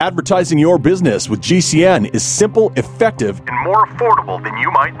Advertising your business with GCN is simple, effective, and more affordable than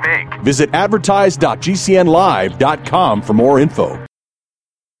you might think. Visit advertise.gcnlive.com for more info.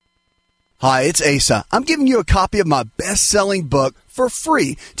 Hi, it's Asa. I'm giving you a copy of my best-selling book for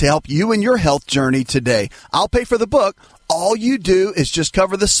free to help you in your health journey today. I'll pay for the book. All you do is just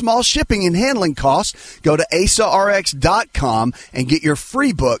cover the small shipping and handling costs. Go to AsaRx.com and get your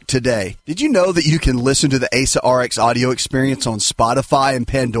free book today. Did you know that you can listen to the Asa RX audio experience on Spotify and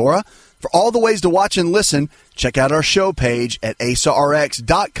Pandora? For all the ways to watch and listen, check out our show page at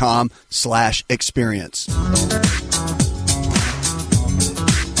AsaRx.com/experience.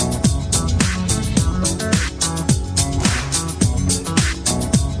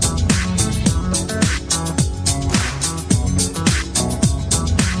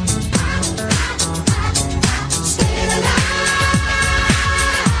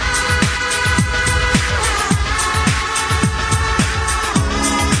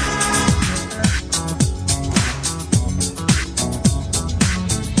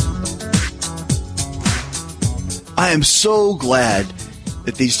 I am so glad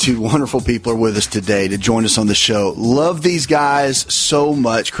that these two wonderful people are with us today to join us on the show. Love these guys so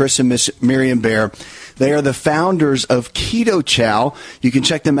much, Chris and Miss Miriam Bear. They are the founders of Keto Chow. You can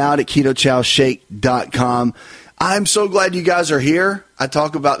check them out at KetoChowShake.com. I'm so glad you guys are here. I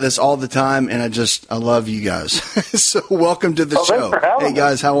talk about this all the time, and I love you guys. So welcome to the show. Hey,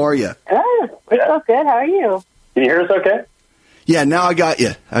 guys, how are you? Good. We're good. How are you? Can you hear us okay? Yeah, now I got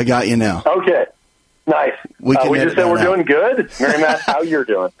you. I got you now. Okay. Nice. We just said we're doing good. Mary Matt, how you're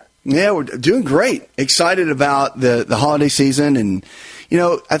doing? Yeah, we're doing great. Excited about the holiday season. And, you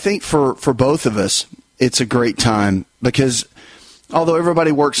know, I think for both of us, it's a great time because although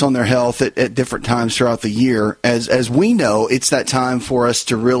everybody works on their health at different times throughout the year, as we know, it's that time for us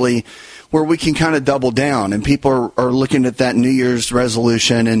to really where we can kind of double down. And people are looking at that New Year's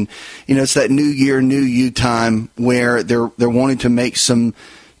resolution. And, you know, it's that new year, new you time where they're wanting to make some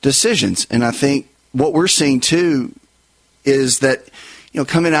decisions. And I think what we're seeing, too, is that, you know,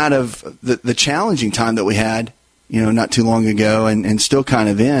 coming out of the challenging time that we had, you know, not too long ago and still kind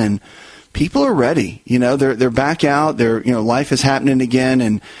of in, people are ready. You know, they're back out. Life is happening again,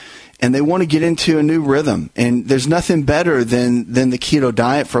 and they want to get into a new rhythm. And there's nothing better than the keto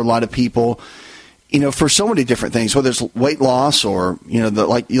diet for a lot of people, you know, for so many different things, whether it's weight loss or, you know,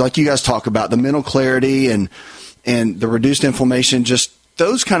 like you guys talk about, the mental clarity and the reduced inflammation, just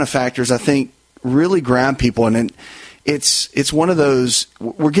those kind of factors, I think, really grab people. And it's one of those,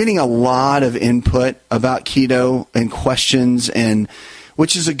 we're getting a lot of input about keto and questions, and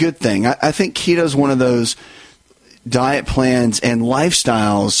which is a good thing. I think keto is one of those diet plans and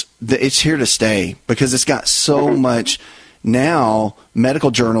lifestyles that it's here to stay because it's got so much now medical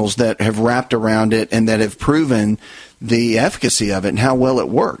journals that have wrapped around it and that have proven the efficacy of it and how well it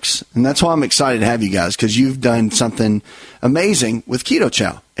works. And that's why I'm excited to have you guys, because you've done something amazing with Keto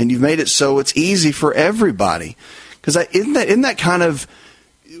Chow, and you've made it so it's easy for everybody. Because isn't that kind of,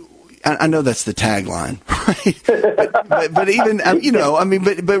 I know that's the tagline, right? but even, you know, I mean,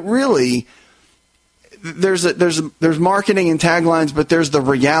 but really, there's marketing and taglines, but there's the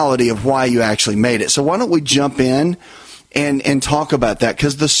reality of why you actually made it. So why don't we jump in and talk about that?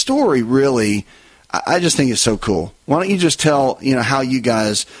 Because the story really, I just think it's so cool. Why don't you just tell, you know, how you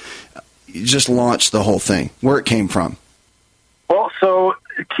guys just launched the whole thing, where it came from? Well, so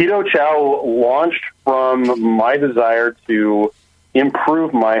Keto Chow launched from my desire to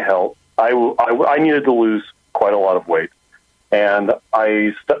improve my health. I needed to lose quite a lot of weight, and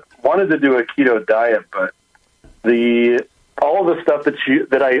I wanted to do a keto diet, but all the stuff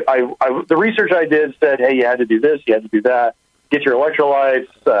the research I did said, hey, you had to do this, you had to do that, get your electrolytes,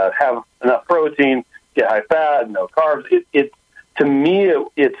 have enough protein, get high fat, no carbs. To me,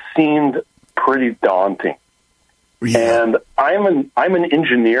 it seemed pretty daunting. Yeah. And I'm an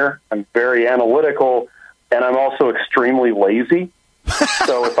engineer. I'm very analytical, and I'm also extremely lazy.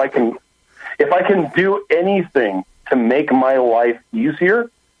 So if I can do anything to make my life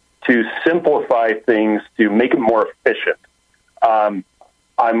easier, to simplify things, to make it more efficient, I'm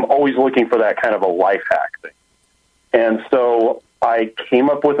always looking for that kind of a life hack thing. And so I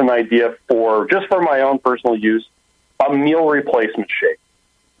came up with an idea for my own personal use, a meal replacement shake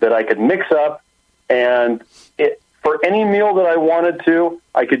that I could mix up, and for any meal that I wanted to,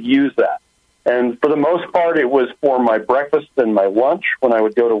 I could use that. And for the most part, it was for my breakfast and my lunch when I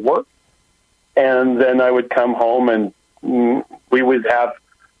would go to work. And then I would come home and we would have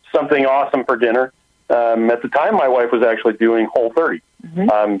something awesome for dinner. At the time, my wife was actually doing Whole30.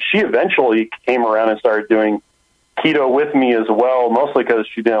 Mm-hmm. She eventually came around and started doing keto with me as well, mostly because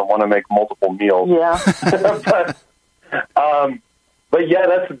she didn't want to make multiple meals. Yeah. But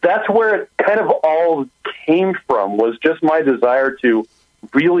yeah, that's where it kind of all came from, was just my desire to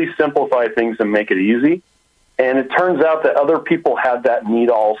really simplify things and make it easy. And it turns out that other people had that need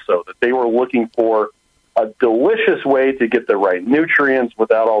also, that they were looking for a delicious way to get the right nutrients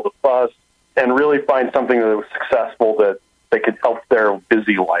without all the fuss and really find something that was successful that could help their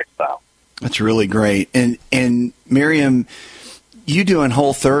busy lifestyle. That's really great. And Miriam, you doing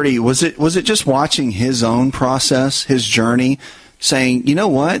Whole30, was it just watching his own process, his journey, saying, you know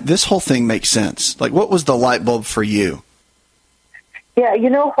what, this whole thing makes sense? Like, what was the light bulb for you? Yeah,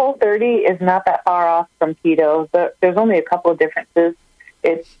 Whole30 is not that far off from keto. There's only a couple of differences.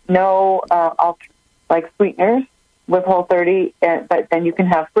 It's no sweeteners with Whole30, but then you can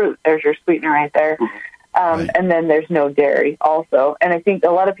have fruit. There's your sweetener right there. Right. And then there's no dairy also. And I think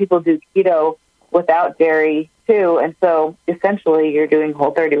a lot of people do keto without dairy too, and so essentially you're doing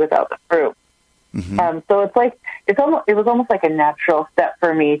Whole30 without the fruit. Mm-hmm. So it was almost like a natural step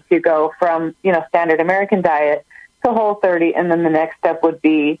for me to go from standard American diet to Whole30, and then the next step would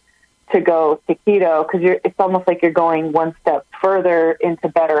be to go to keto, because it's almost like you're going one step further into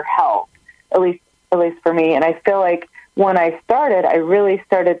better health, at least for me. And I feel like when I started, I really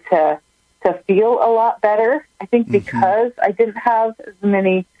started to feel a lot better. I think because I didn't have as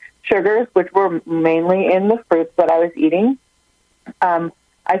many sugars, which were mainly in the fruits that I was eating.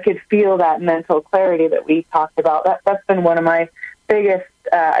 I could feel that mental clarity that we talked about. That's been one of my biggest,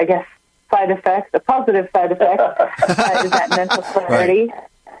 side effects, a positive side effect, is that mental clarity.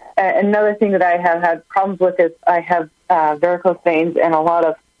 Right. Another thing that I have had problems with is I have varicose veins and a lot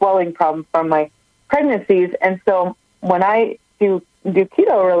of swelling problems from my pregnancies. And so when I do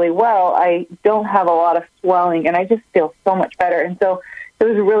keto really well, I don't have a lot of swelling, and I just feel so much better. And so it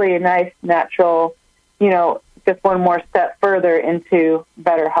was really a nice, natural, just one more step further into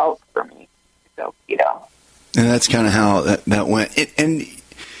better health for me. So, And that's kind of how that went. And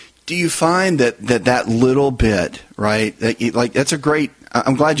do you find that little bit, right, that's a great,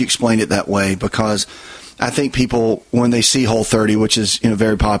 I'm glad you explained it that way, because I think people, when they see Whole30, which is,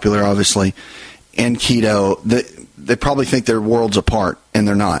 very popular, obviously, and keto, they probably think they're worlds apart, and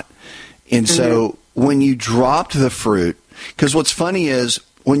they're not. And so when you dropped the fruit, because what's funny is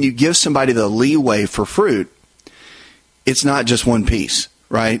when you give somebody the leeway for fruit, it's not just one piece,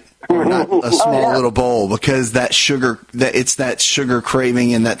 right? Or not a small little bowl, because that sugar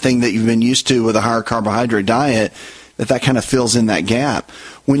craving and that thing that you've been used to with a higher carbohydrate diet, that kind of fills in that gap.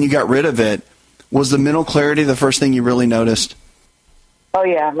 When you got rid of it, was the mental clarity the first thing you really noticed? Oh,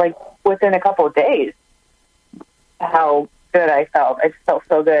 yeah. Like within a couple of days, how good I felt. I just felt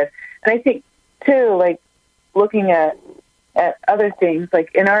so good. And I think, too, like looking at other things,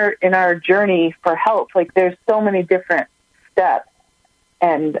 like in our journey for health, like there's so many different steps.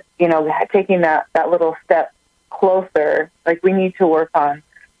 And, taking that little step closer, like we need to work on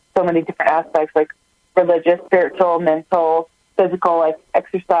so many different aspects, like religious, spiritual, mental, physical, like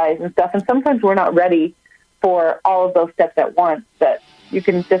exercise and stuff. And sometimes we're not ready for all of those steps at once, that you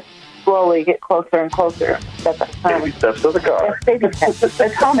can just slowly get closer and closer, step at a time. Baby steps of the car. Baby steps,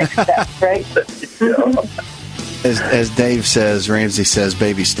 atomic steps, right? As Dave says, Ramsey says,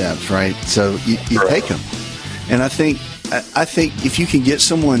 baby steps, right? So you take them. And I think if you can get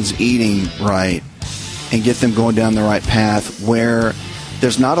someone's eating right and get them going down the right path where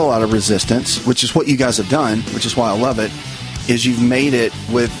there's not a lot of resistance, which is what you guys have done, which is why I love it, is you've made it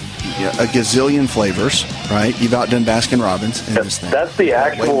with a gazillion flavors, right? You've outdone Baskin Robbins in this thing. That's the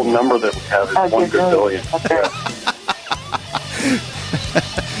actual number that we have, is 1 gazillion.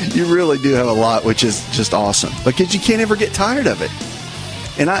 You really do have a lot, which is just awesome, because you can't ever get tired of it.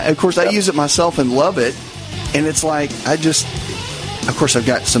 And I use it myself and love it. And it's like, of course, I've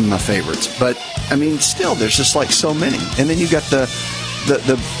got some of my favorites, but I mean, still, there's just like so many. And then you got the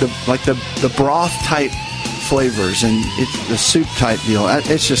broth type flavors and it's the soup type deal.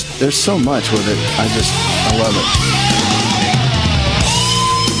 It's just, there's so much with it. I love it.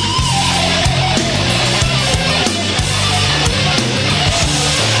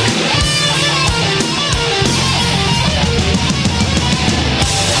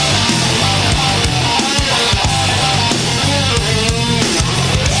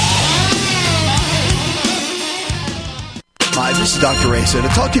 Hi, this is Dr. Asa to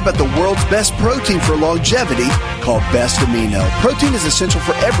talk to you about the world's best protein for longevity called Best Amino. Protein is essential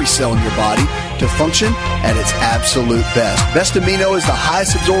for every cell in your body to function at its absolute best. Best Amino is the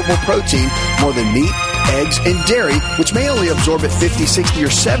highest absorbable protein, more than meat, eggs, and dairy, which may only absorb at 50, 60, or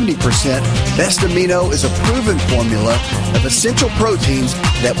 70%. Best Amino is a proven formula of essential proteins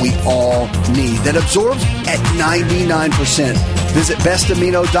that we all need that absorbs at 99%. Visit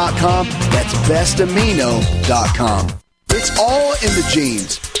bestamino.com. That's bestamino.com. It's all in the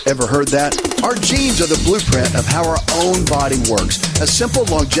genes. Ever heard that? Our genes are the blueprint of how our own body works. A simple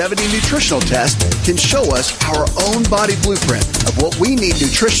longevity nutritional test can show us our own body blueprint of what we need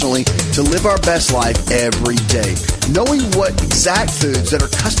nutritionally to live our best life every day. Knowing what exact foods that are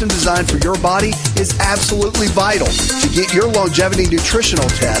custom designed for your body is absolutely vital. To get your longevity nutritional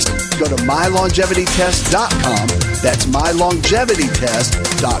test, go to mylongevitytest.com. That's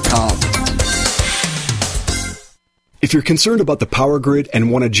mylongevitytest.com. If you're concerned about the power grid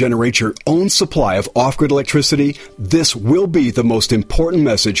and want to generate your own supply of off-grid electricity, this will be the most important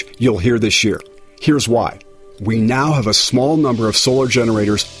message you'll hear this year. Here's why. We now have a small number of solar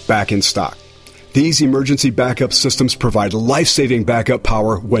generators back in stock. These emergency backup systems provide life-saving backup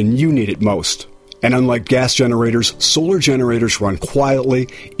power when you need it most. And unlike gas generators, solar generators run quietly,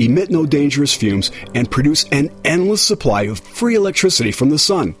 emit no dangerous fumes, and produce an endless supply of free electricity from the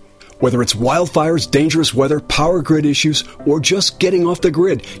sun. Whether it's wildfires, dangerous weather, power grid issues, or just getting off the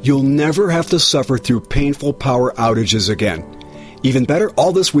grid, you'll never have to suffer through painful power outages again. Even better,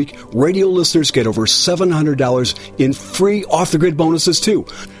 all this week, radio listeners get over $700 in free off-the-grid bonuses too.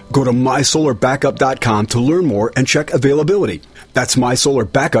 Go to mysolarbackup.com to learn more and check availability. That's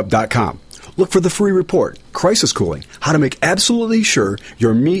mysolarbackup.com. Look for the free report, Crisis Cooling, how to make absolutely sure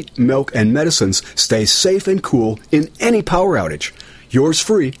your meat, milk, and medicines stay safe and cool in any power outage. Yours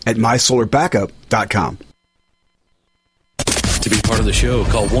free at mysolarbackup.com. To be part of the show,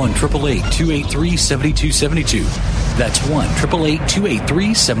 call 1-888-283-7272. That's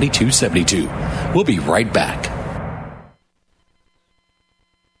 1-888-283-7272. We'll be right back.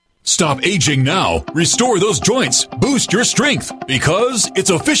 Stop aging now. Restore those joints. Boost your strength. Because it's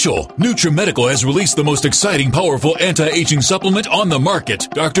official. NutriMedical has released the most exciting, powerful anti-aging supplement on the market.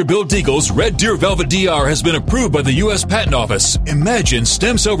 Dr. Bill Deagle's Red Deer Velvet DR has been approved by the U.S. Patent Office. Imagine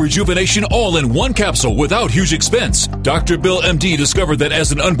stem cell rejuvenation all in one capsule without huge expense. Dr. Bill MD discovered that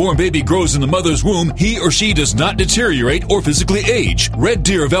as an unborn baby grows in the mother's womb, he or she does not deteriorate or physically age. Red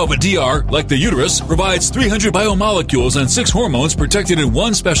Deer Velvet DR, like the uterus, provides 300 biomolecules and 6 hormones protected in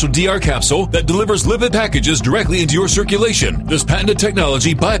one special DR capsule that delivers lipid packages directly into your circulation. This patented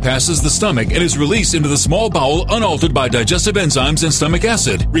technology bypasses the stomach and is released into the small bowel unaltered by digestive enzymes and stomach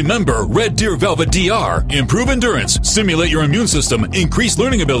acid. Remember, Red Deer Velvet DR. Improve endurance, stimulate your immune system, increase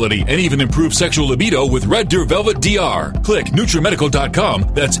learning ability, and even improve sexual libido with Red Deer Velvet DR. Click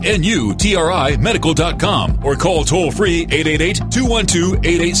NutriMedical.com, that's NUTRI medical.com, or call toll-free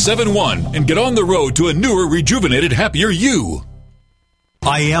 888-212-8871 and get on the road to a newer, rejuvenated, happier you.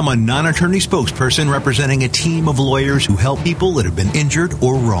 I am a non-attorney spokesperson representing a team of lawyers who help people that have been injured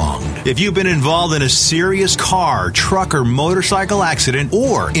or wronged. If you've been involved in a serious car, truck, or motorcycle accident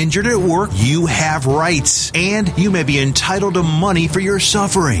or injured at work, you have rights, and you may be entitled to money for your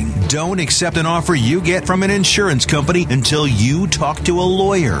suffering. Don't accept an offer you get from an insurance company until you talk to a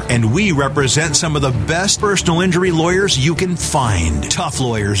lawyer, and we represent some of the best personal injury lawyers you can find. Tough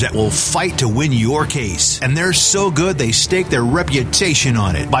lawyers that will fight to win your case, and they're so good they stake their reputation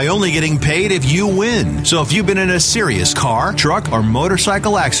on it by only getting paid if you win. So if you've been in a serious car, truck, or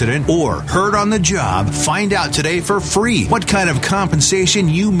motorcycle accident or hurt on the job, find out today for free what kind of compensation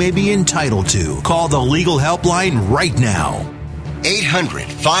you may be entitled to. Call the legal helpline right now.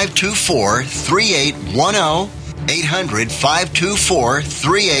 800-524-3810.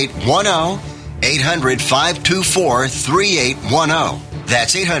 800-524-3810. 800-524-3810.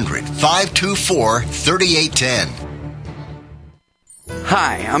 That's 800-524-3810.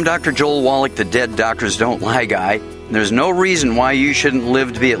 Hi, I'm Dr. Joel Wallach, the Dead Doctors Don't Lie guy. There's no reason why you shouldn't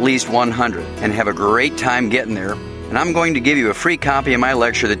live to be at least 100 and have a great time getting there. And I'm going to give you a free copy of my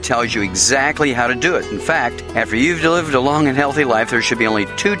lecture that tells you exactly how to do it. In fact, after you've lived a long and healthy life, there should be only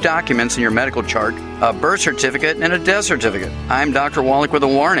 2 documents in your medical chart, a birth certificate and a death certificate. I'm Dr. Wallach with a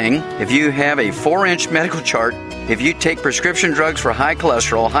warning. If you have a 4-inch medical chart, if you take prescription drugs for high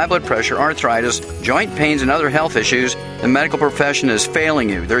cholesterol, high blood pressure, arthritis, joint pains, and other health issues, the medical profession is failing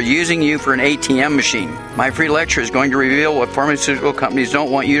you. They're using you for an ATM machine. My free lecture is going to reveal what pharmaceutical companies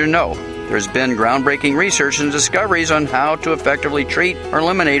don't want you to know. There's been groundbreaking research and discoveries on how to effectively treat or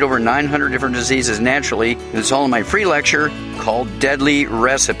eliminate over 900 different diseases naturally. And it's all in my free lecture called Deadly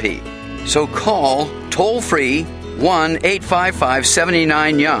Recipe. So call toll-free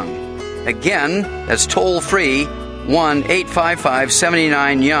 1-855-79-YOUNG. Again, that's toll-free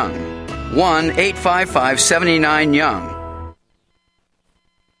 1-855-79-YOUNG. 1-855-79-YOUNG.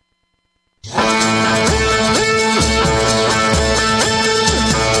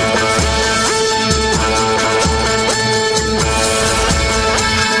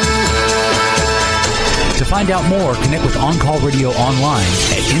 To find out more, connect with On Call Radio online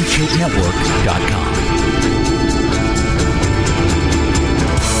at InShapeNetwork.com.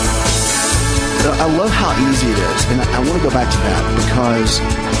 I love how easy it is, and I want to go back to that because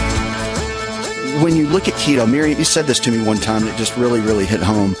when you look at keto, Miriam, you said this to me one time that just really, really hit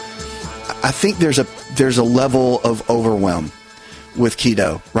home. I think there's a level of overwhelm with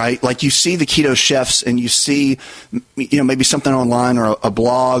keto, right? Like you see the keto chefs and you see, maybe something online or a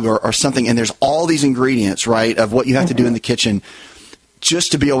blog or something, and there's all these ingredients, right, of what you have to do in the kitchen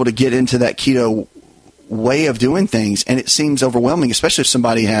just to be able to get into that keto way of doing things. And it seems overwhelming, especially if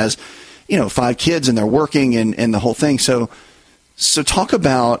somebody has, 5 kids and they're working and the whole thing. So talk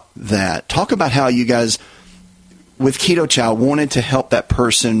about that. Talk about how you guys with Keto Chow wanted to help that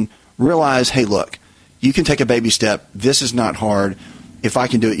person realize, hey, look, you can take a baby step. This is not hard. If I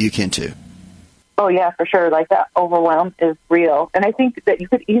can do it, you can too. Oh, yeah, for sure. Like that overwhelm is real. And I think that you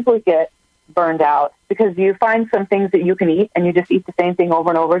could easily get burned out because you find some things that you can eat and you just eat the same thing over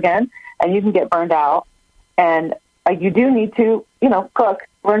and over again and you can get burned out. And you do need to, cook,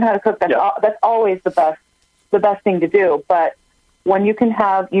 learn how to cook. That's always the best thing to do. But when you can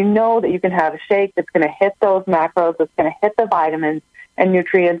have, that you can have a shake that's going to hit those macros, that's going to hit the vitamins and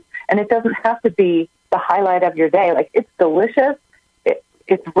nutrients, and it doesn't have to be the highlight of your day. Like, it's delicious.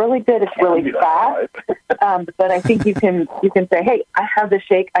 It's really good. It's really fast. But I think you can say, hey, I have this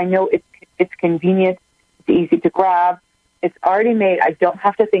shake. I know it's convenient. It's easy to grab. It's already made. I don't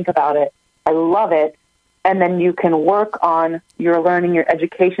have to think about it. I love it. And then you can work on your learning, your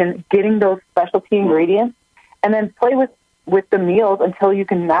education, getting those specialty ingredients, and then play with the meals until you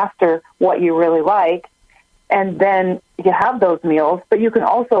can master what you really like. And then you have those meals, but you can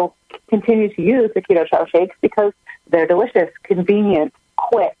also continue to use the Keto Chow shakes because they're delicious, convenient,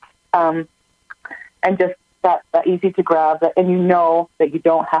 quick, and just that easy to grab. And you know that you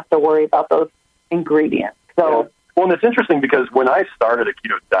don't have to worry about those ingredients. So, well, and it's interesting because when I started a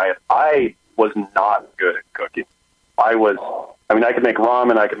keto diet, I was not good at cooking. I could make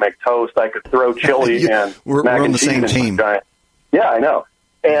ramen, I could make toast, I could throw chili and we're on the same team. Yeah, I know.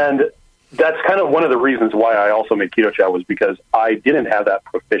 And that's kind of one of the reasons why I also made Keto Chow was because I didn't have that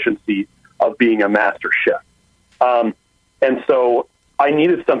proficiency of being a master chef. And so I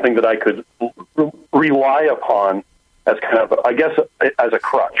needed something that I could rely upon as kind of, I guess, as a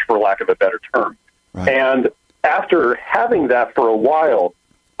crutch, for lack of a better term. Right. And after having that for a while,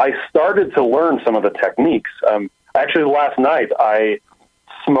 I started to learn some of the techniques. Actually, last night, I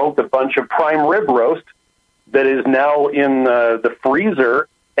smoked a bunch of prime rib roast that is now in the freezer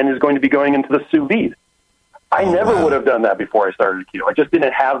and is going to be going into the sous vide. I never would have done that before I started keto. I just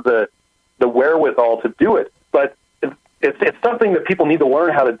didn't have the wherewithal to do it. But it's something that people need to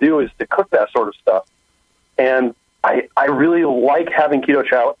learn how to do, is to cook that sort of stuff. And I really like having Keto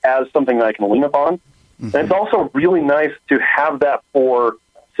Chow as something that I can lean upon. Mm-hmm. And it's also really nice to have that for,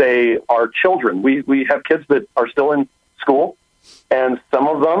 say, our children. We have kids that are still in school, and some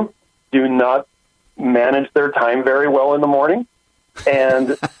of them do not manage their time very well in the morning,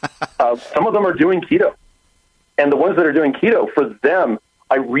 and some of them are doing keto. And the ones that are doing keto, for them,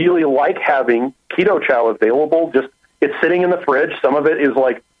 I really like having Keto Chow available. Just, it's sitting in the fridge. Some of it is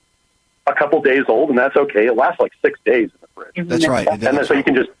like a couple days old, and that's okay. It lasts like 6 days in the fridge. That's right. And then so you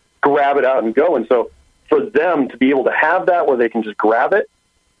can just grab it out and go. And so for them to be able to have that where they can just grab it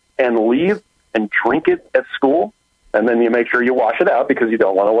and leave and drink it at school, and then you make sure you wash it out because you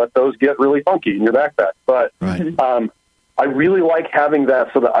don't want to let those get really funky in your backpack. But I really like having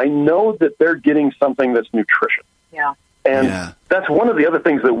that so that I know that they're getting something that's nutritious. Yeah. And that's one of the other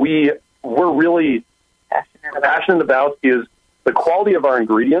things that we're really passionate about is the quality of our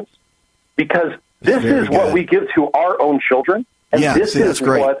ingredients, because this is what we give to our own children, and this is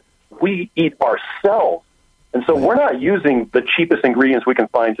what we eat ourselves. And so we're not using the cheapest ingredients we can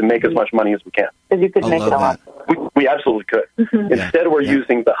find to make as much money as we can. Because you could make it all. We absolutely could. Instead, we're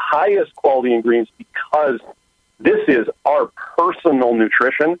using the highest quality ingredients because this is our personal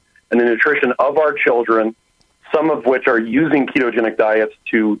nutrition and the nutrition of our children, some of which are using ketogenic diets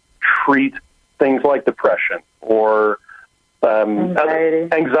to treat things like depression or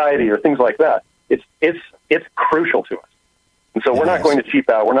anxiety or things like that. It's crucial to us. And so we're not going to cheap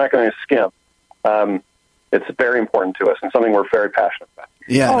out. We're not going to skimp. It's very important to us and something we're very passionate about.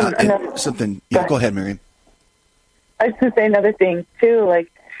 Yeah, something. Yeah, go ahead, Miriam. I was going to say another thing, too.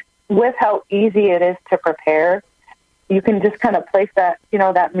 Like, with how easy it is to prepare, you can just kind of place that,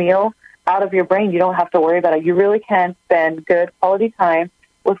 that meal out of your brain. You don't have to worry about it. You really can spend good quality time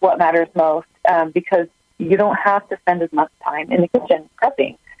with what matters most, because you don't have to spend as much time in the kitchen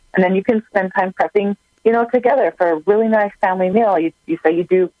prepping. And then you can spend time prepping, together for a really nice family meal. You say you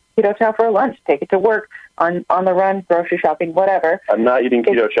do Keto Chow for lunch, take it to work, on the run, grocery shopping, whatever. I'm not eating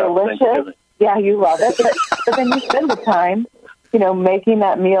Keto Chow. Delicious. Yeah, you love it. But then you spend the time making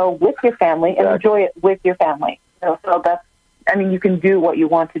that meal with your family and enjoy it with your family. So that's, you can do what you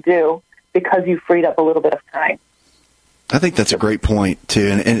want to do because you freed up a little bit of time. I think that's a great point too,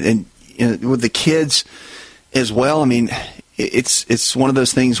 and with the kids as well. It's one of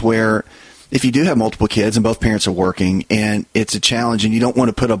those things where if you do have multiple kids and both parents are working, and it's a challenge, and you don't want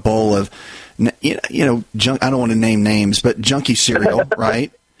to put a bowl of, junk. I don't want to name names, but junky cereal,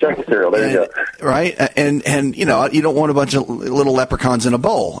 right? Junky cereal, there you go. Right, and you don't want a bunch of little leprechauns in a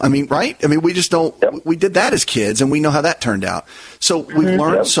bowl. Right? We just don't. Yep. We did that as kids, and we know how that turned out. So we've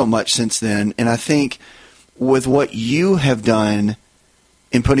learned so much since then, and I think with what you have done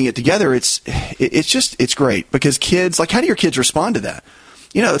in putting it together, it's great because kids, like, how do your kids respond to that?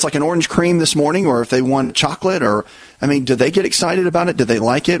 It's like an orange cream this morning, or if they want chocolate, or do they get excited about it? Do they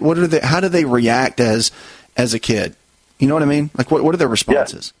like it? How do they react as a kid? You know what I mean? Like, what are their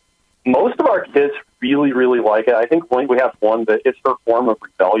responses? Yeah. Most of our kids really, really like it. I think we have one that it's her form of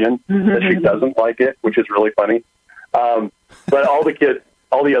rebellion that she doesn't like it, which is really funny. But all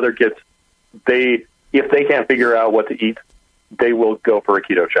the other kids, if they can't figure out what to eat, they will go for a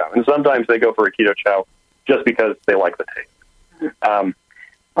keto chow. And sometimes they go for a keto chow just because they like the taste.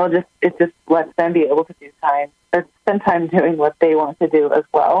 It just lets them be able to spend time doing what they want to do as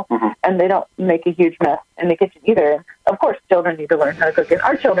well. And they don't make a huge mess in the kitchen either. Of course, children need to learn how to cook it.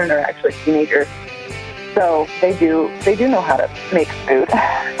 Our children are actually teenagers, so they do know how to make food.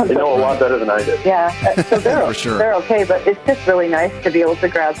 They know a lot better than I do. Yeah, so they're sure. They're okay, but it's just really nice to be able to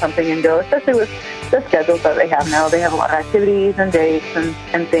grab something and go, especially with the schedules that they have now. They have a lot of activities and dates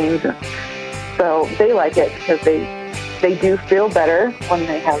and things, and so they like it because they do feel better when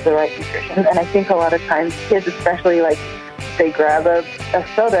they have the right nutrition. And I think a lot of times kids, especially, like, they grab a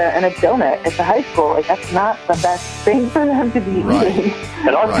soda and a donut at the high school. Like, that's not the best thing for them to be eating.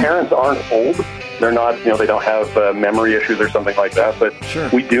 And our parents aren't old. They're not, they don't have memory issues or something like that. But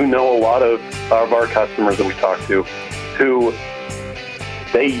we do know a lot of our customers that we talk to who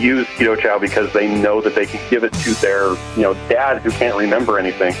they use Keto Chow because they know that they can give it to their, dad who can't remember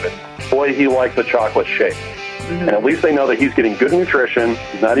anything. But boy, he likes a chocolate shake. And at least they know that he's getting good nutrition.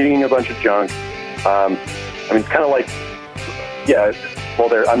 He's not eating a bunch of junk. It's kind of like,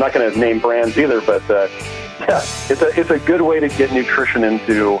 I'm not going to name brands either, but it's a good way to get nutrition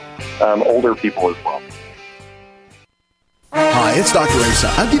into older people as well. Hi, it's Dr. Asa.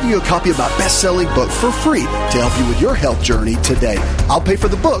 I'm giving you a copy of my best-selling book for free to help you with your health journey today. I'll pay for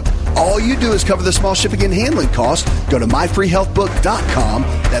the book. All you do is cover the small shipping and handling cost. Go to myfreehealthbook.com.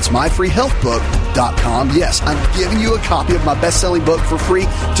 That's myfreehealthbook.com. Yes, I'm giving you a copy of my best-selling book for free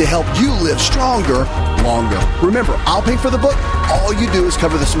to help you live stronger, longer. Remember, I'll pay for the book. All you do is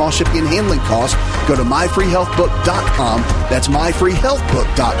cover the small shipping and handling cost. Go to myfreehealthbook.com. That's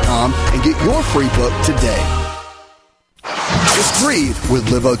myfreehealthbook.com and get your free book today. Just breathe with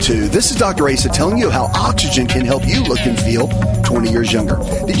LiveO2. This is Dr. Asa telling you how oxygen can help you look and feel 20 years younger.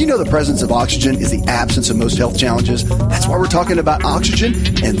 Did you know the presence of oxygen is the absence of most health challenges? That's why we're talking about oxygen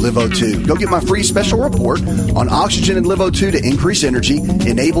and LiveO2. Go get my free special report on oxygen and LiveO2 to increase energy,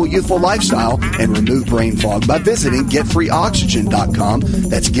 enable youthful lifestyle, and remove brain fog by visiting getfreeoxygen.com.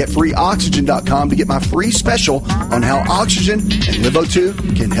 That's getfreeoxygen.com to get my free special on how oxygen and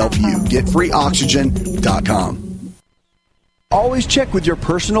LiveO2 can help you. Getfreeoxygen.com. Always check with your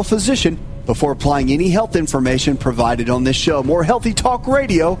personal physician before applying any health information provided on this show. More Healthy Talk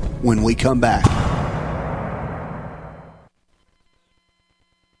Radio when we come back.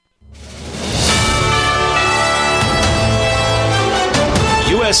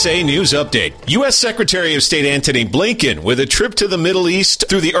 USA News Update. U.S. Secretary of State Antony Blinken, with a trip to the Middle East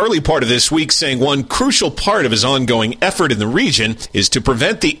through the early part of this week, saying one crucial part of his ongoing effort in the region is to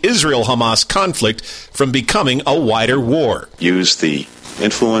prevent the Israel-Hamas conflict from becoming a wider war. Use the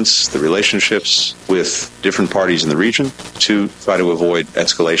influence, the relationships with different parties in the region to try to avoid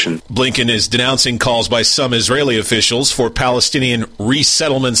escalation. Blinken is denouncing calls by some Israeli officials for Palestinian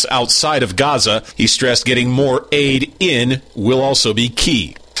resettlements outside of Gaza. He stressed getting more aid in will also be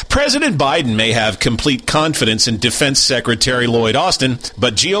key. President Biden may have complete confidence in Defense Secretary Lloyd Austin,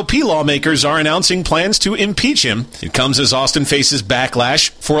 but GOP lawmakers are announcing plans to impeach him. It comes as Austin faces backlash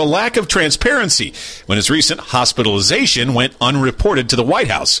for a lack of transparency when his recent hospitalization went unreported to the White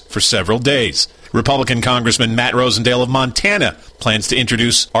House for several days. Republican Congressman Matt Rosendale of Montana plans to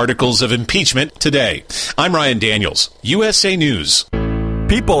introduce articles of impeachment today. I'm Ryan Daniels, USA News.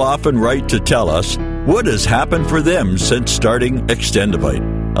 People often write to tell us what has happened for them since starting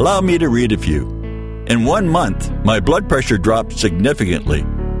Extendivite. Allow me to read a few. In 1 month, my blood pressure dropped significantly.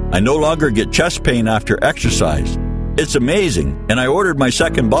 I no longer get chest pain after exercise. It's amazing, and I ordered my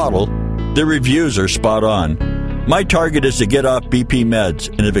second bottle. The reviews are spot on. My target is to get off BP meds,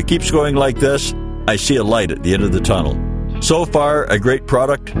 and if it keeps going like this, I see a light at the end of the tunnel. So far, a great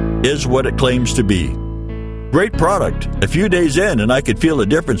product is what it claims to be. Great product. A few days in, and I could feel a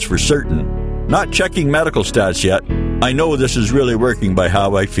difference for certain. Not checking medical stats yet. I know this is really working by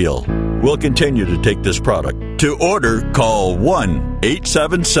how I feel. We'll continue to take this product. To order, call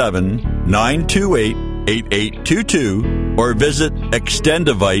 1-877-928-8822 or visit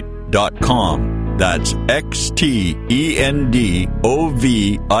extendovite.com. That's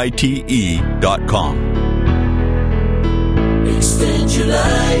XTENDOVITE.com. Extend your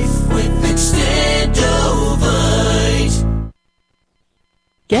life with Extendovite.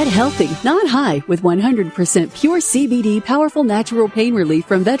 Get healthy, not high, with 100% pure CBD powerful natural pain relief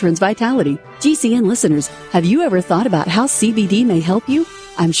from Veterans Vitality. GCN listeners, have you ever thought about how CBD may help you?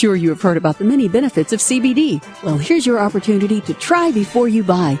 I'm sure you have heard about the many benefits of CBD. Well, here's your opportunity to try before you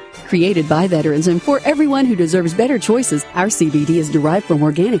buy. Created by veterans and for everyone who deserves better choices, our CBD is derived from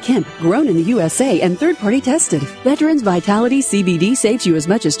organic hemp, grown in the USA and third-party tested. Veterans Vitality CBD saves you as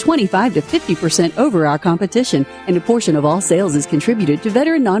much as 25 to 50% over our competition, and a portion of all sales is contributed to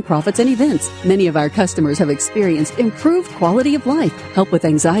veteran nonprofits and events. Many of our customers have experienced improved quality of life, help with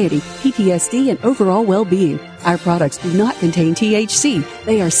anxiety, PTSD, and overall well-being. Our products do not contain THC.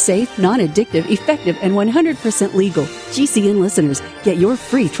 They are safe, non-addictive, effective, and 100% legal. GCN listeners, get your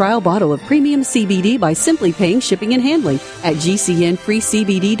free trial bottle of premium CBD by simply paying shipping and handling at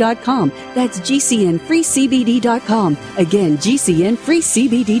GCNFreeCBD.com. That's GCNFreeCBD.com. Again,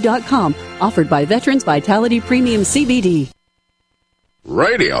 GCNFreeCBD.com. Offered by Veterans Vitality Premium CBD.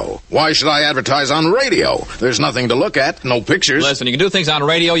 Radio? Why should I advertise on radio? There's nothing to look at, no pictures. Listen, you can do things on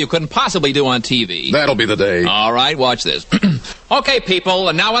radio you couldn't possibly do on TV. That'll be the day. All right, watch this. Okay, people,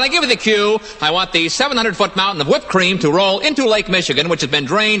 and now when I give you the cue, I want the 700-foot mountain of whipped cream to roll into Lake Michigan, which has been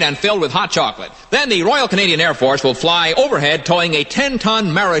drained and filled with hot chocolate. Then the Royal Canadian Air Force will fly overhead towing a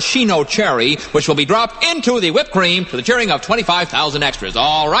 10-ton maraschino cherry, which will be dropped into the whipped cream to the cheering of 25,000 extras.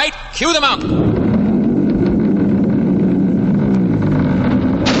 All right, cue the mountain.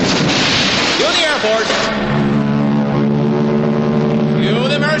 Airport. Cue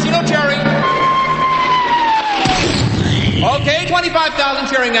the maraschino cherry. Okay, 25,000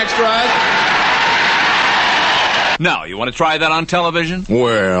 cheering extras. Now, you want to try that on television?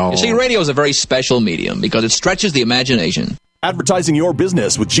 Well... You see, radio is a very special medium because it stretches the imagination. Advertising your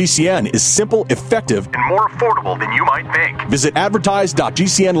business with GCN is simple, effective, and more affordable than you might think. Visit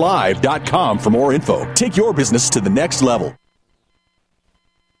advertise.gcnlive.com for more info. Take your business to the next level.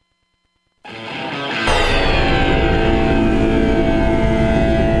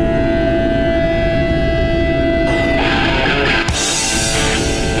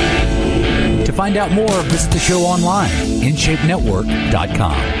 To find out more, visit the show online,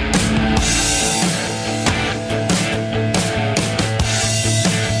 InShapeNetwork.com.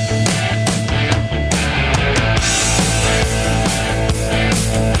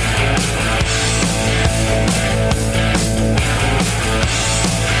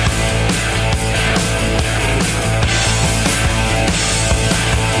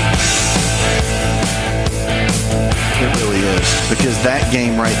 It really is, because that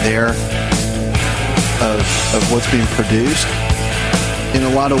game right there of what's being produced, in a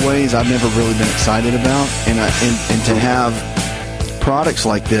lot of ways I've never really been excited about, and to have products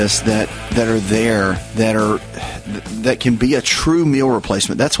like this that are there, that can be a true meal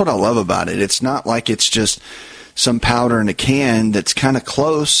replacement. That's what I love about it. It's not like it's just some powder in a can that's kind of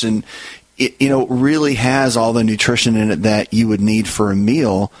close, and it really has all the nutrition in it that you would need for a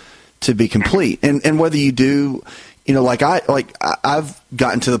meal to be complete. And whether you do, I've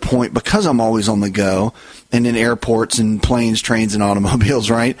gotten to the point, because I'm always on the go and in airports and planes, trains, and automobiles,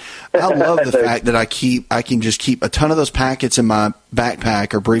 right? I love the fact that I can just keep a ton of those packets in my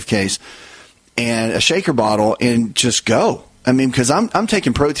backpack or briefcase and a shaker bottle and just go. I mean, because I'm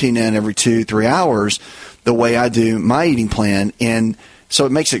taking protein in every 2-3 hours the way I do my eating plan. And so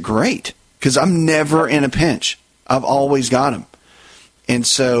it makes it great because I'm never in a pinch. I've always got them. And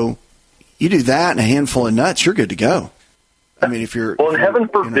so you do that and a handful of nuts, you're good to go. I mean, if you're... Well, and heaven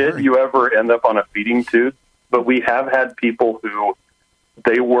forbid you ever end up on a feeding tube, but we have had people who,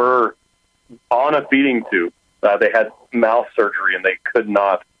 they were on a feeding tube. They had mouth surgery and they could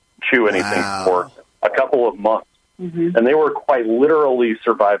not chew anything for a couple of months. Mm-hmm. And they were quite literally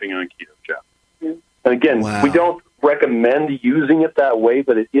surviving on a keto chow. Mm-hmm. And again, we don't recommend using it that way,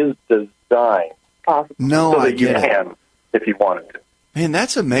 but it is designed so that you can if you wanted to. Man,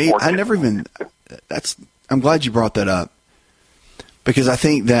 that's amazing. I'm glad you brought that up, because I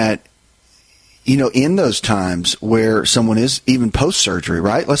think that, in those times where someone is even post-surgery,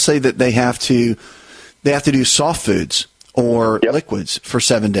 right? Let's say that they have to they have to do soft foods or liquids for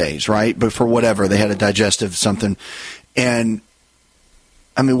 7 days, right? But for whatever, they had a digestive something. And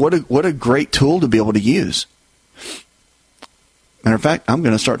I mean, what a great tool to be able to use. Matter of fact, I'm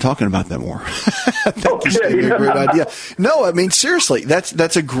going to start talking about that more. I think it's going to be a great idea. No, I mean, seriously,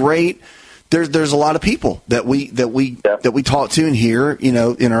 that's a great. There's a lot of people that we talk to and hear, in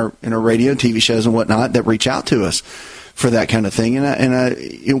our radio and TV shows and whatnot, that reach out to us for that kind of thing,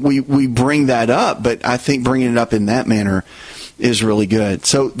 and we bring that up, but I think bringing it up in that manner is really good.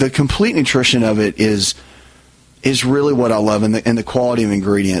 So the complete nutrition of it is really what I love, and the quality of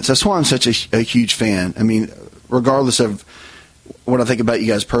ingredients. That's why I'm such a huge fan. I mean, regardless of what I think about you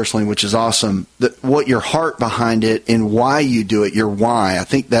guys personally, which is awesome, what your heart behind it and why you do it, your why. I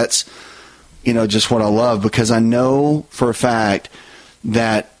think that's just what I love, because I know for a fact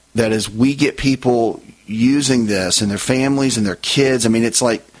that as we get people using this and their families and their kids, I mean, it's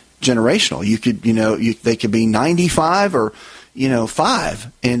like generational. You could, they could be 95 or,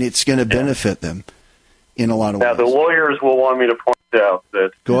 5, and it's going to benefit them in a lot of ways. Now, the lawyers will want me to point out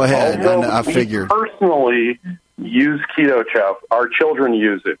that. Go ahead. I figured. Personally use Keto Chow. Our children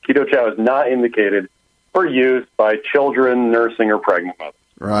use it. Keto Chow is not indicated for use by children, nursing, or pregnant mothers.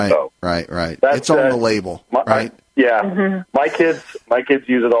 Right, so right. It's on the label, right? My kids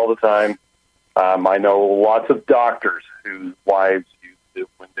use it all the time. I know lots of doctors whose wives used it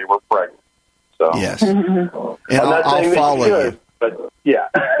when they were pregnant. So yes, and I'll follow you. But yeah,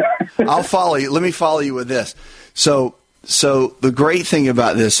 I'll follow you. Let me follow you with this. So the great thing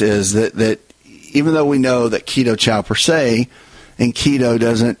about this is that even though we know that Keto Chow per se and keto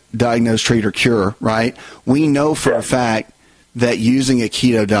doesn't diagnose, treat, or cure, right? We know for a fact that using a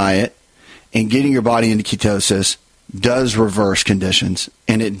keto diet and getting your body into ketosis does reverse conditions,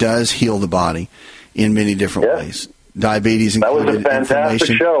 and it does heal the body in many different ways. Diabetes included. That was a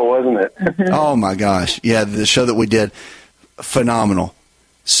fantastic show, wasn't it? Oh, my gosh. Yeah, the show that we did, phenomenal.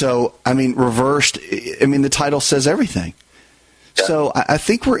 So, I mean, reversed, I mean, the title says everything. Yeah. So I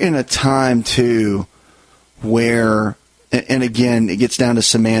think we're in a time, too, where, and again, it gets down to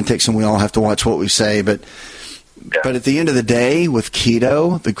semantics, and we all have to watch what we say, but at the end of the day, with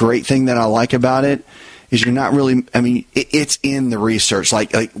keto, the great thing that I like about it is you're not really, I mean, it's in the research.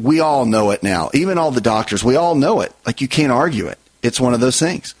 Like we all know it now. Even all the doctors, we all know it. Like, you can't argue it. It's one of those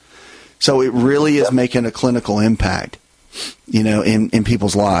things. So it really is making a clinical impact, in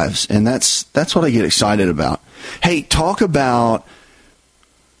people's lives. And that's what I get excited about. Hey, talk about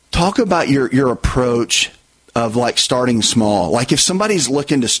your approach of like starting small. Like if somebody's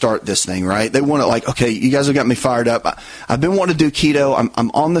looking to start this thing, right? They want to okay, you guys have got me fired up. I've been wanting to do keto.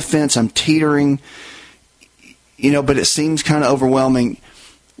 I'm on the fence. I'm teetering, but it seems kind of overwhelming.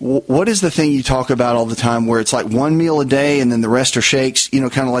 What is the thing you talk about all the time where it's like one meal a day and then the rest are shakes, kind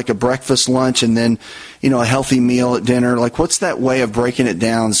of like a breakfast, lunch, and then, a healthy meal at dinner? Like, what's that way of breaking it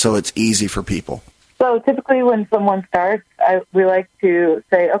down so it's easy for people? So typically when someone starts, we like to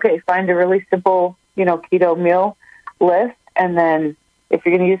say, okay, find a really simple, keto meal list. And then if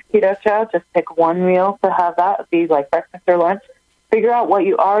you're going to use Keto Chow, just pick one meal to have that be like breakfast or lunch. Figure out what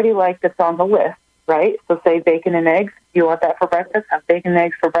you already like that's on the list, right? So say bacon and eggs. You want that for breakfast? Have bacon and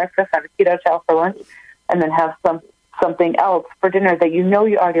eggs for breakfast. Have a Keto Chow for lunch. And then have something else for dinner that you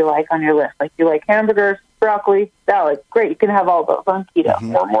already like on your list. Like you like hamburgers, broccoli, salad. Great. You can have all those on keto.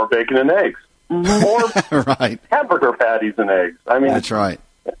 Mm-hmm. Or more bacon and eggs. Mm-hmm. Or right. hamburger patties and eggs. I mean, that's right.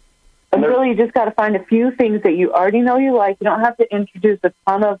 And really, you just got to find a few things that you already know you like. You don't have to introduce a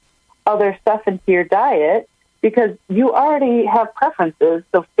ton of other stuff into your diet because you already have preferences.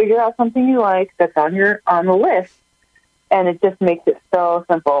 So figure out something you like that's on the list, and it just makes it so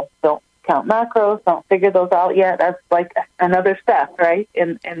simple. Don't count macros. Don't figure those out yet. That's like another step, right,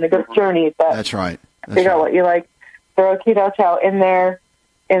 in the journey. But that's right. Figure out what you like. Throw a Keto Chow in there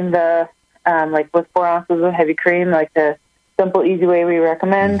in the like with 4 ounces of heavy cream, like the simple, easy way we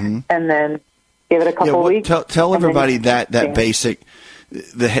recommend, and then give it a couple weeks. Tell everybody that basic,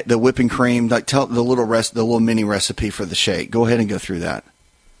 the whipping cream. Like tell the little mini recipe for the shake. Go ahead and go through that.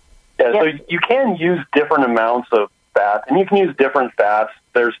 Yeah, so you can use different amounts of fat, and you can use different fats.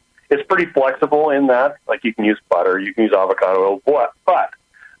 It's pretty flexible in that. Like you can use butter, you can use avocado oil. But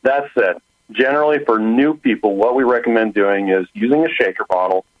that said, generally for new people, what we recommend doing is using a shaker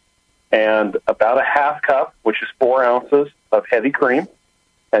bottle and about a half cup, which is 4 ounces of heavy cream.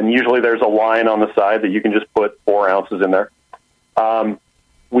 And usually there's a line on the side that you can just put 4 ounces in there.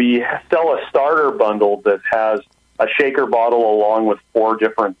 We sell a starter bundle that has a shaker bottle along with 4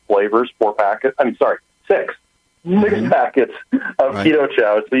 different flavors, 6 packets of Keto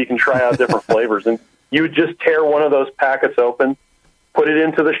Chow, so you can try out different flavors. And you would just tear one of those packets open, put it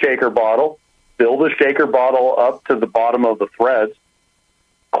into the shaker bottle, fill the shaker bottle up to the bottom of the threads,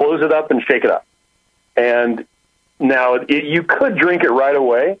 close it up, and shake it up. And now you could drink it right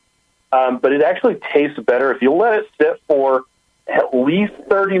away, but it actually tastes better if you let it sit for at least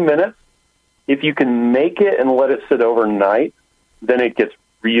 30 minutes. If you can make it and let it sit overnight, then it gets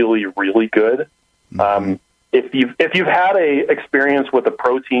really, really good. Mm-hmm. If you've had a experience with a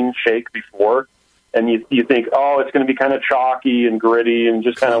protein shake before, and you think, oh, it's going to be kind of chalky and gritty and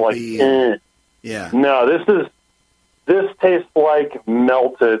just kind of like, yeah. No, this tastes like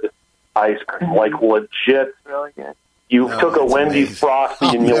melted ice cream, like legit. Really good. You took a Wendy's Frosty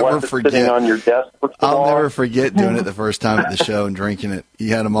and you left it sitting on your desk for too long. I'll never forget doing it the first time at the show and drinking it.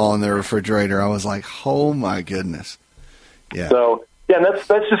 You had them all in the refrigerator. I was like, oh my goodness. Yeah. So yeah, and that's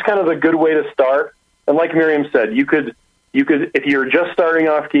just kind of a good way to start. And like Miriam said, you could if you're just starting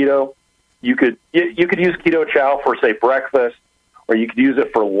off keto, you could use Keto Chow for, say, breakfast, or you could use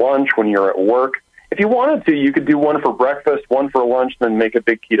it for lunch when you're at work. If you wanted to, you could do one for breakfast, one for lunch, and then make a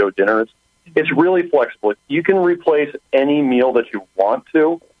big keto dinner. It's really flexible. You can replace any meal that you want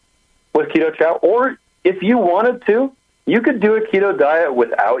to with Keto Chow, or if you wanted to, you could do a keto diet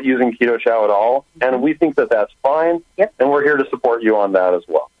without using Keto Chow at all, and we think that that's fine, and we're here to support you on that as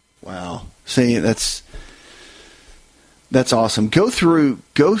well. Wow. See, that's awesome. Go through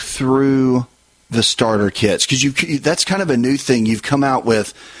the starter kits, because that's kind of a new thing you've come out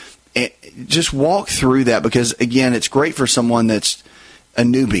with. Just walk through that, because again, it's great for someone that's a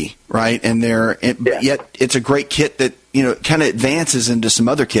newbie, right? And yet it's a great kit that kind of advances into some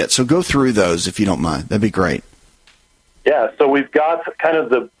other kits. So go through those if you don't mind. That'd be great. Yeah. So we've got kind of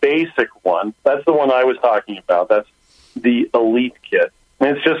the basic one. That's the one I was talking about. That's the Elite kit.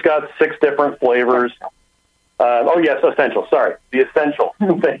 And it's just got 6 different flavors. Essential. Sorry, the Essential.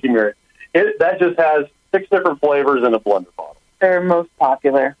 Thank you, Mary. That just has 6 different flavors in a blender bottle. They're most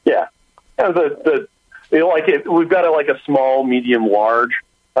popular. Yeah. We've got a small, medium, large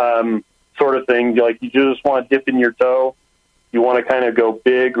sort of thing. Like, you just want to dip in your toe. You want to kind of go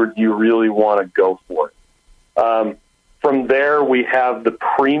big, or do you really want to go for it? From there, we have the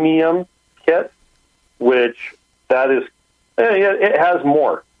Premium kit, which that is, it has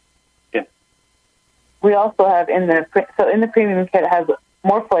more in it. We also have in the Premium kit, it has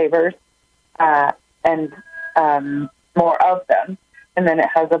more flavors and more of them. And then it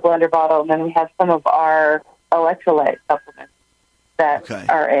has a blender bottle, and then we have some of our electrolyte supplements that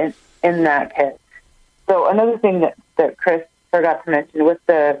are in that kit. So another thing that Chris forgot to mention with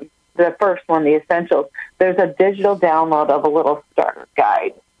the first one, the Essentials, there's a digital download of a little starter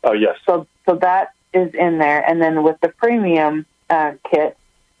guide. Oh, yes. So that is in there. And then with the Premium kit,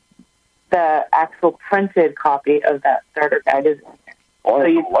 the actual printed copy of that starter guide is in there. Oh, so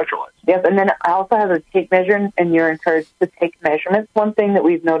electrolytes. Yes, and then it also has a tape measure, and you're encouraged to take measurements. One thing that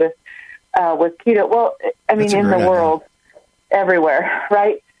we've noticed with keto, in the world, everywhere,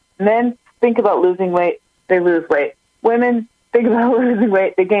 right? Men think about losing weight, they lose weight. Women think about losing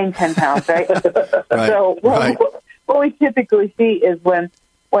weight, they gain 10 pounds, right? So what we typically see is when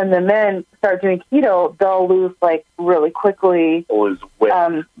the men start doing keto, they'll lose really quickly. They'll lose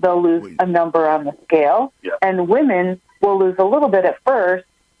weight. They'll lose a number on the scale. Yeah. And women will lose a little bit at first,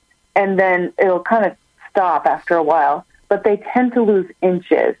 and then it'll kind of stop after a while. But they tend to lose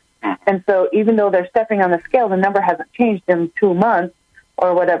inches. And so even though they're stepping on the scale, the number hasn't changed in 2 months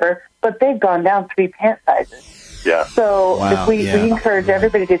or whatever, but they've gone down 3 pant sizes. Yeah. So if we encourage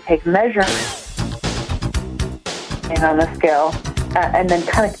everybody to take measurements on the scale, and then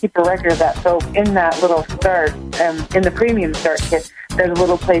kind of keep a record of that. So in that little start, in the Premium start kit, there's a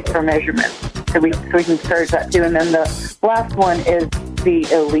little place for measurements. So we can start that too. And then the last one is the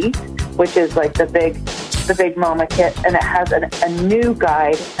Elite, which is like the big mama kit, and it has a new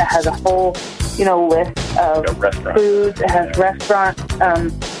guide that has a whole list of foods. It has restaurant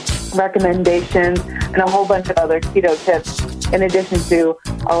recommendations and a whole bunch of other keto tips, in addition to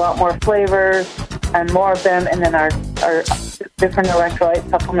a lot more flavors and more of them, and then our different electrolyte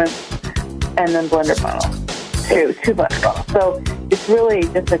supplements, and then blender bottles. Two blender bottles. So it's really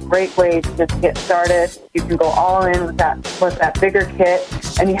just a great way to just get started. You can go all in with that bigger kit,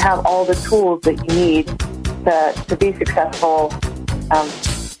 and you have all the tools that you need to be successful.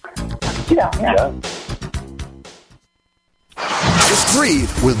 Yeah. Just breathe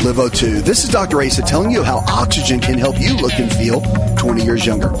with LiveO2. This is Dr. Asa telling you how oxygen can help you look and feel 20 years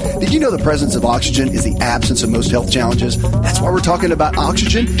younger. Did you know the presence of oxygen is the absence of most health challenges? That's why we're talking about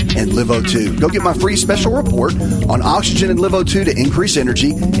oxygen and LiveO2. Go get my free special report on oxygen and LiveO2 to increase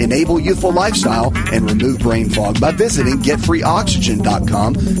energy, enable youthful lifestyle, and remove brain fog by visiting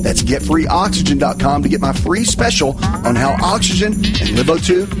getfreeoxygen.com. That's getfreeoxygen.com to get my free special on how oxygen and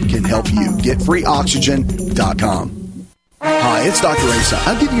LiveO2 can help you. Getfreeoxygen.com. Hi, it's Dr. Asa.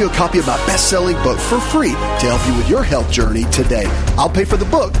 I'm giving you a copy of my best-selling book for free to help you with your health journey today. I'll pay for the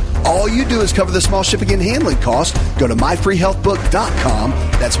book. All you do is cover the small shipping and handling costs. Go to myfreehealthbook.com.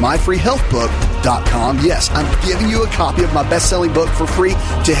 That's myfreehealthbook.com. Yes, I'm giving you a copy of my best-selling book for free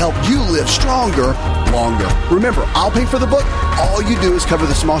to help you live stronger, longer. Remember, I'll pay for the book. All you do is cover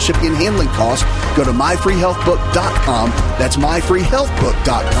the small shipping and handling costs. Go to myfreehealthbook.com. That's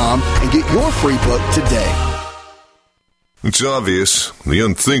myfreehealthbook.com and get your free book today. It's obvious. The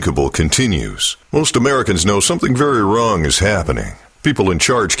unthinkable continues. Most Americans know something very wrong is happening. People in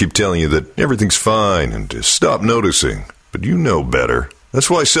charge keep telling you that everything's fine and to stop noticing. But you know better. That's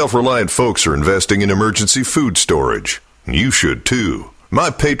why self-reliant folks are investing in emergency food storage. And you should too.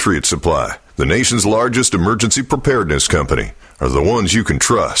 My Patriot Supply, the nation's largest emergency preparedness company, are the ones you can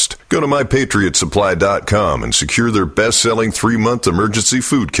trust. Go to mypatriotsupply.com and secure their best-selling 3-month emergency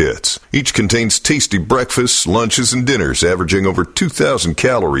food kits. Each contains tasty breakfasts, lunches, and dinners averaging over 2,000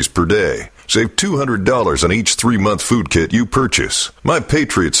 calories per day. Save $200 on each 3-month food kit you purchase. My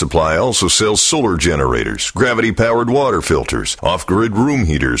Patriot Supply also sells solar generators, gravity-powered water filters, off-grid room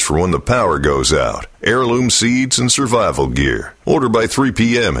heaters for when the power goes out, heirloom seeds, and survival gear. Order by 3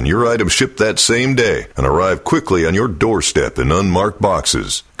 p.m. and your items ship that same day and arrive quickly on your doorstep in unmarked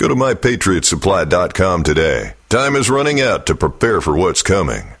boxes. Go to mypatriotsupply.com today. Time is running out to prepare for what's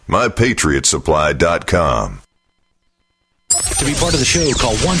coming. mypatriotsupply.com. To be part of the show,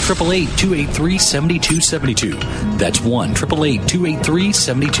 call 1-888-283-7272. That's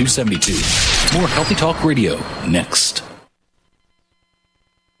 1-888-283-7272. More Healthy Talk Radio next.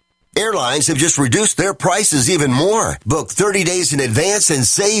 Airlines have just reduced their prices even more. Book 30 days in advance and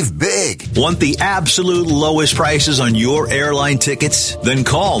save big. Want the absolute lowest prices on your airline tickets? Then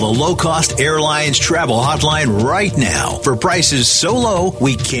call the Low Cost Airlines Travel Hotline right now for prices so low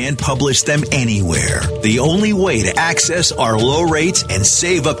we can't publish them anywhere. The only way to access our low rates and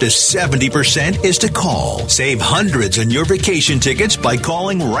save up to 70% is to call. Save hundreds on your vacation tickets by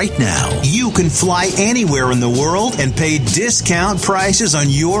calling right now. You can fly anywhere in the world and pay discount prices on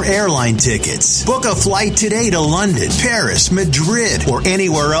your airline tickets. Book a flight today to London, Paris, Madrid, or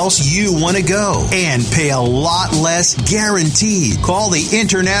anywhere else you want to go and pay a lot less guaranteed. Call the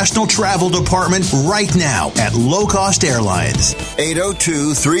International Travel Department right now at Low Cost Airlines.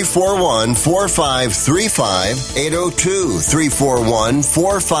 802-341-4535.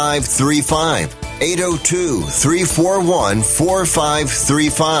 802-341-4535.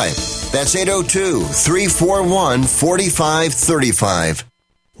 802-341-4535. That's 802-341-4535.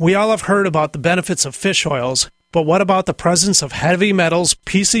 We all have heard about the benefits of fish oils, but what about the presence of heavy metals,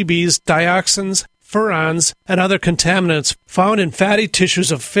 PCBs, dioxins, furans, and other contaminants found in fatty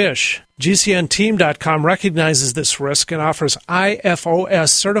tissues of fish? GCNteam.com recognizes this risk and offers IFOS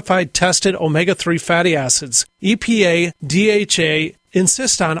certified tested omega-3 fatty acids. EPA, DHA,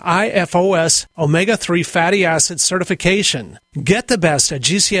 insist on IFOS omega-3 fatty acid certification. Get the best at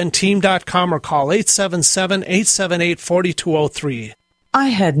GCNteam.com or call 877-878-4203. I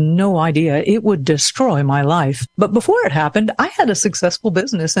had no idea it would destroy my life. But before it happened, I had a successful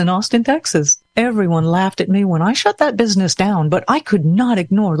business in Austin, Texas. Everyone laughed at me when I shut that business down, but I could not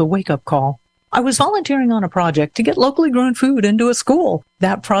ignore the wake-up call. I was volunteering on a project to get locally grown food into a school.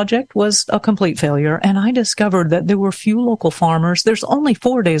 That project was a complete failure, and I discovered that there were few local farmers. There's only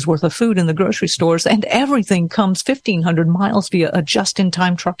 4 days worth of food in the grocery stores, and everything comes 1,500 miles via a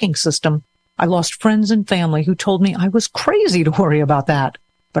just-in-time trucking system. I lost friends and family who told me I was crazy to worry about that,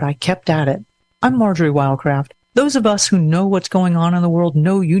 but I kept at it. I'm Marjorie Wildcraft. Those of us who know what's going on in the world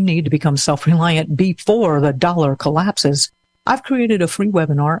know you need to become self-reliant before the dollar collapses. I've created a free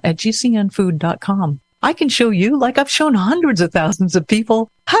webinar at gcnfood.com. I can show you, like I've shown hundreds of thousands of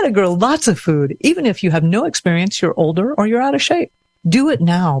people, how to grow lots of food, even if you have no experience, you're older, or you're out of shape. Do it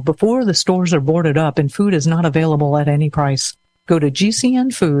now before the stores are boarded up and food is not available at any price. Go to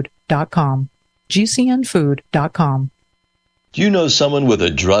gcnfood.com. gcnfood.com. Do you know someone with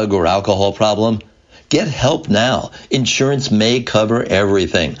a drug or alcohol problem? Get help now. Insurance may cover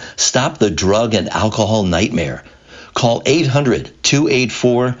everything. Stop the drug and alcohol nightmare. Call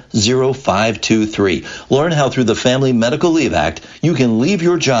 800-284-0523. Learn how through the Family Medical Leave Act, you can leave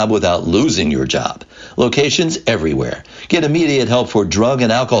your job without losing your job. Locations everywhere. Get immediate help for drug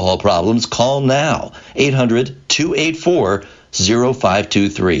and alcohol problems. Call now.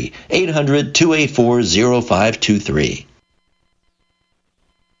 800-284-0523. 800-284-0523.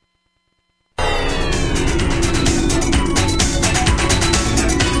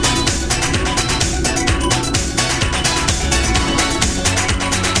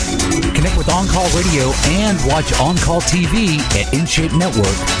 Connect with On-Call Radio and watch On-Call TV at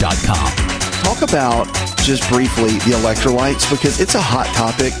InShapeNetwork.com. Talk about, just briefly, the electrolytes, because it's a hot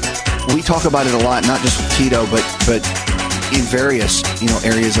topic. We talk about it a lot, not just with keto, but in various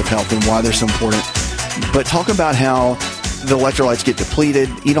areas of health and why they're so important. But talk about how the electrolytes get depleted.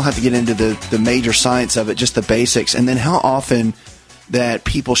 You don't have to get into the major science of it, just the basics. And then how often that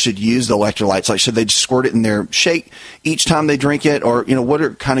people should use the electrolytes. Like, should they just squirt it in their shake each time they drink it? Or, what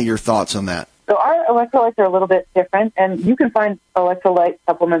are kind of your thoughts on that? So our electrolytes are a little bit different, and you can find electrolyte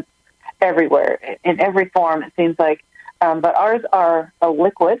supplements everywhere, in every form, it seems like. But ours are a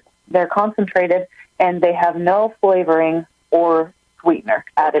liquid. They're concentrated, and they have no flavoring or sweetener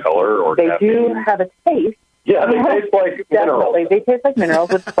added. Color or they caffeine. do have a taste. Yeah, they taste like minerals. Definitely. They taste like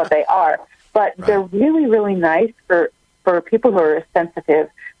minerals, which is what they are. But they're really, really nice for people who are sensitive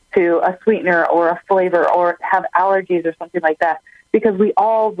to a sweetener or a flavor or have allergies or something like that, because we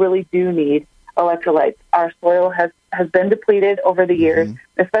all really do need electrolytes. Our soil has been depleted over the years,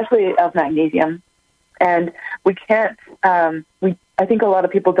 especially of magnesium. And we can't, I think a lot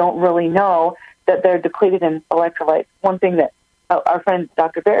of people don't really know that they're depleted in electrolytes. One thing that our friend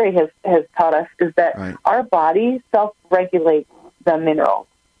Dr. Berry has taught us is that our body self-regulates the minerals,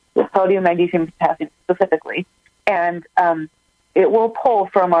 the sodium, magnesium, potassium specifically, and it will pull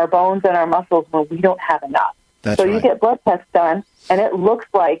from our bones and our muscles when we don't have enough. You get blood tests done, and it looks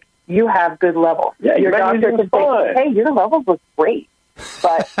like you have good levels. Yeah, your doctor can say, hey, your levels look great,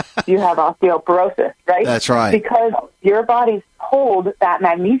 but you have osteoporosis, right? That's right. Because your body's pulled that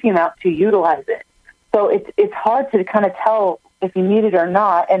magnesium out to utilize it. So it's hard to kind of tell if you need it or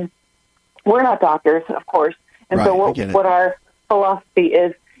not. And we're not doctors, of course. And so what our philosophy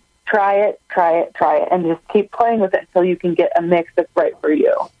is, try it, and just keep playing with it until you can get a mix that's right for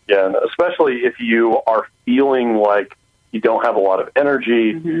you. Yeah, and especially if you are feeling like you don't have a lot of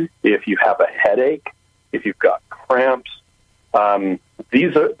energy, if you have a headache, if you've got cramps,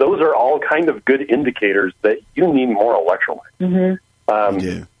 those are all kind of good indicators that you need more electrolytes.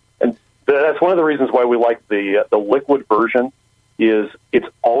 And that's one of the reasons why we like the liquid version. Is it's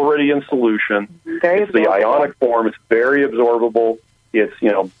already in solution. It's the ionic form. It's very absorbable. It's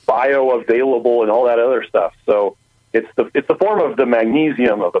bioavailable and all that other stuff. So it's the form of the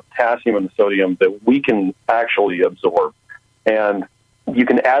magnesium, of the potassium, and the sodium that we can actually absorb. And you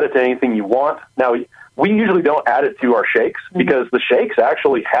can add it to anything you want. Now, we usually don't add it to our shakes because the shakes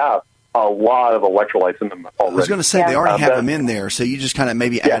actually have a lot of electrolytes in them already. I was going to say they already have them in there, so you just kind of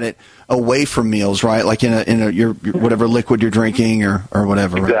maybe add it away from meals, right? Like in your whatever liquid you're drinking or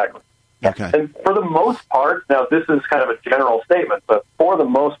whatever. Exactly. Right? Okay. And for the most part, now this is kind of a general statement, but for the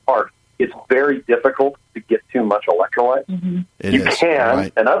most part, it's very difficult to get too much electrolytes. You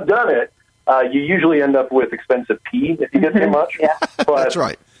can, and I've done it. You usually end up with expensive pee if you get too much. But that's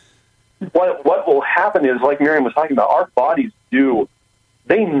right. What will happen is, like Miriam was talking about, our bodies know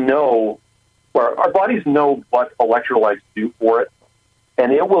what electrolytes do for it,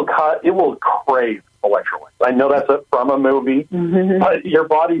 and it will crave electrolytes. I know that's from a movie, but your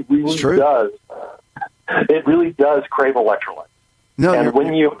body really does. It really does crave electrolytes.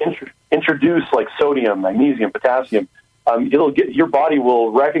 When you introduce like sodium, magnesium, potassium, your body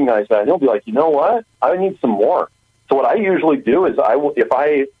will recognize that, and it'll be like, you know what? I need some more. So what I usually do is if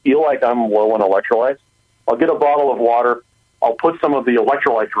I feel like I'm low on electrolytes, I'll get a bottle of water. I'll put some of the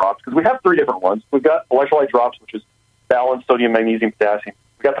electrolyte drops, because we have 3 different ones. We've got electrolyte drops, which is balanced sodium, magnesium, potassium.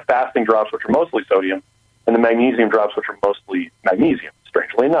 We've got the fasting drops, which are mostly sodium, and the magnesium drops, which are mostly magnesium,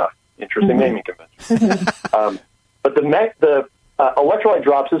 strangely enough. Interesting naming convention. But the electrolyte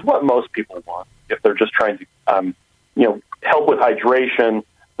drops is what most people want if they're just trying to help with hydration,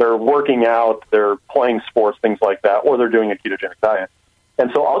 they're working out, they're playing sports, things like that, or they're doing a ketogenic diet.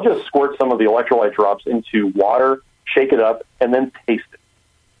 And so I'll just squirt some of the electrolyte drops into water, shake it up, and then taste it.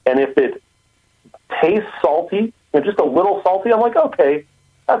 And if it tastes salty, just a little salty, I'm like, okay,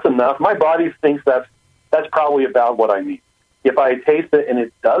 that's enough. My body thinks that's probably about what I need. If I taste it and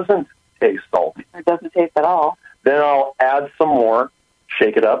it doesn't taste salty, it doesn't taste at all, then I'll add some more,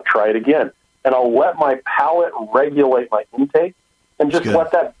 shake it up, try it again. And I'll let my palate regulate my intake and just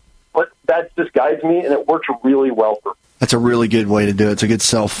let that but that just guides me, and it works really well for me. That's a really good way to do it. It's a good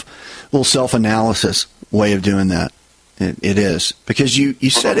little self-analysis way of doing that. It is, because you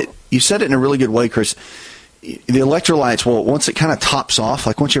said it. You said it in a really good way, Chris. The electrolytes, well, once it kind of tops off,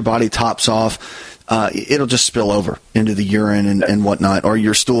 like once your body tops off, it'll just spill over into the urine and whatnot, or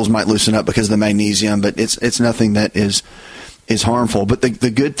your stools might loosen up because of the magnesium. But it's nothing that is harmful. But the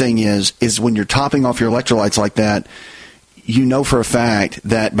good thing is when you're topping off your electrolytes like that, you know for a fact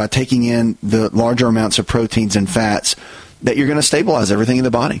that by taking in the larger amounts of proteins and fats, that you're going to stabilize everything in the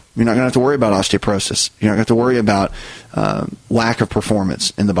body. You're not going to have to worry about osteoporosis. You're not going to have to worry about lack of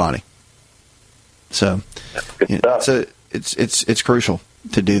performance in the body. So, it's crucial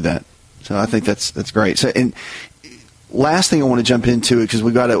to do that. So I think that's great. So, and last thing I want to jump into, because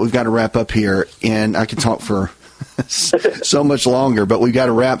we've got to wrap up here, and I can talk for so much longer, but we've got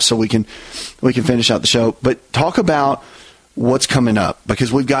to wrap so we can finish out the show. But talk about what's coming up,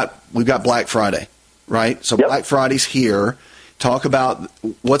 because we've got Black Friday. Right? So Black Friday's here. Talk about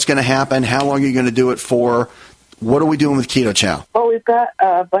what's going to happen. How long are you going to do it for? What are we doing with Keto Chow? Well, we've got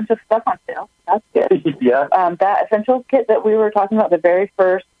a bunch of stuff on sale. That's good. Yeah. That essentials kit that we were talking about, the very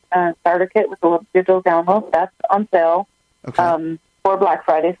first starter kit with the digital download, that's on sale for Black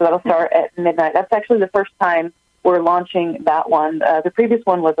Friday. So that'll start at midnight. That's actually the first time we're launching that one. The previous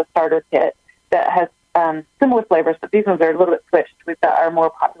one was a starter kit that has similar flavors, but these ones are a little bit switched. We've got our more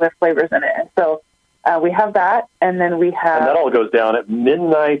popular flavors in it. And so we have that, and then we have... And that all goes down at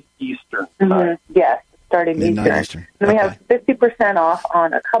midnight Eastern time. Mm-hmm. Yes, starting midnight Eastern. And we have 50% off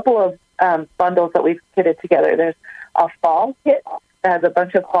on a couple of bundles that we've kitted together. There's a fall kit that has a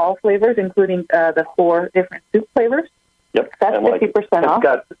bunch of fall flavors, including the 4 different soup flavors. Yep. That's 50% off.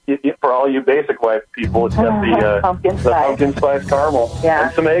 It's got, for all you basic life people, it's got the pumpkin spice caramel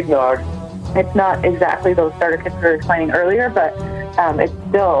and some eggnog. It's not exactly those starter kits we were explaining earlier, but it's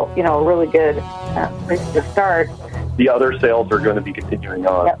still, a really good place to start. The other sales are going to be continuing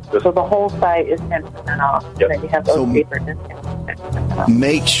on. Yep. So the whole site is 10% off. Yep. And then you have those paper discounts.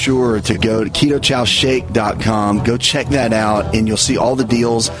 Make sure to go to KetoChowShake.com. Go check that out, and you'll see all the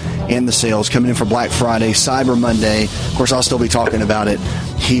deals and the sales coming in for Black Friday, Cyber Monday. Of course, I'll still be talking about it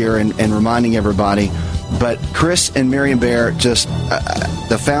here and reminding everybody. But Chris and Marion Bear, just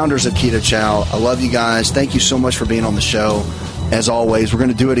the founders of Keto Chow, I love you guys. Thank you so much for being on the show. As always, we're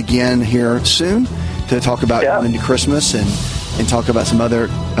going to do it again here soon to talk about going into Christmas and talk about some other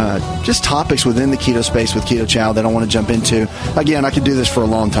just topics within the keto space with Keto Chow that I want to jump into. Again, I could do this for a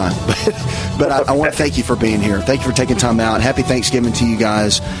long time, but I want to thank you for being here. Thank you for taking time out. Happy Thanksgiving to you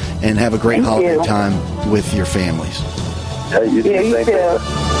guys, and have a great holiday time with your families. You too.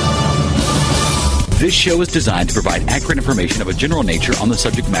 This show is designed to provide accurate information of a general nature on the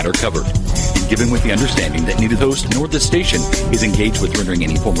subject matter covered, and given with the understanding that neither the host nor the station is engaged with rendering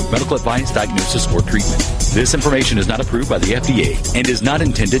any form of medical advice, diagnosis, or treatment. This information is not approved by the FDA and is not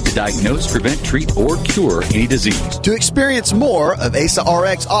intended to diagnose, prevent, treat, or cure any disease. To experience more of ASA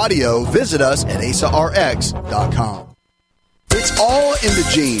RX audio, visit us at asarx.com. It's all in the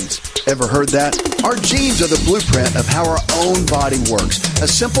genes. Ever heard that? Our genes are the blueprint of how our own body works. A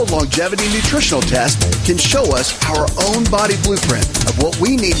simple longevity nutritional test can show us our own body blueprint of what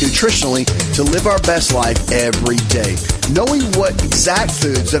we need nutritionally to live our best life every day. Knowing what exact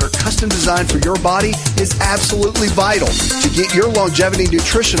foods that are custom designed for your body is absolutely vital. To get your longevity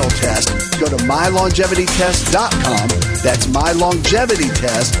nutritional test, go to mylongevitytest.com. That's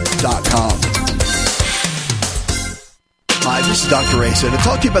mylongevitytest.com. Hi, this is Dr. Asa to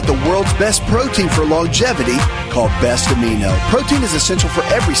talk to you about the world's best protein for longevity called Best Amino. Protein is essential for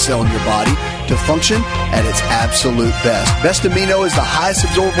every cell in your body to function at its absolute best. Best Amino is the highest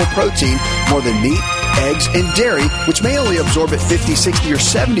absorbable protein, more than meat, eggs, and dairy, which may only absorb at 50, 60, or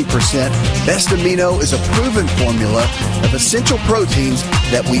 70%. Best Amino is a proven formula of essential proteins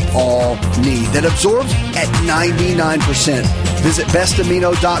that we all need that absorbs at 99%. Visit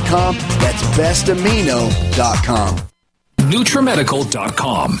bestamino.com. That's bestamino.com.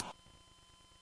 NutriMedical.com.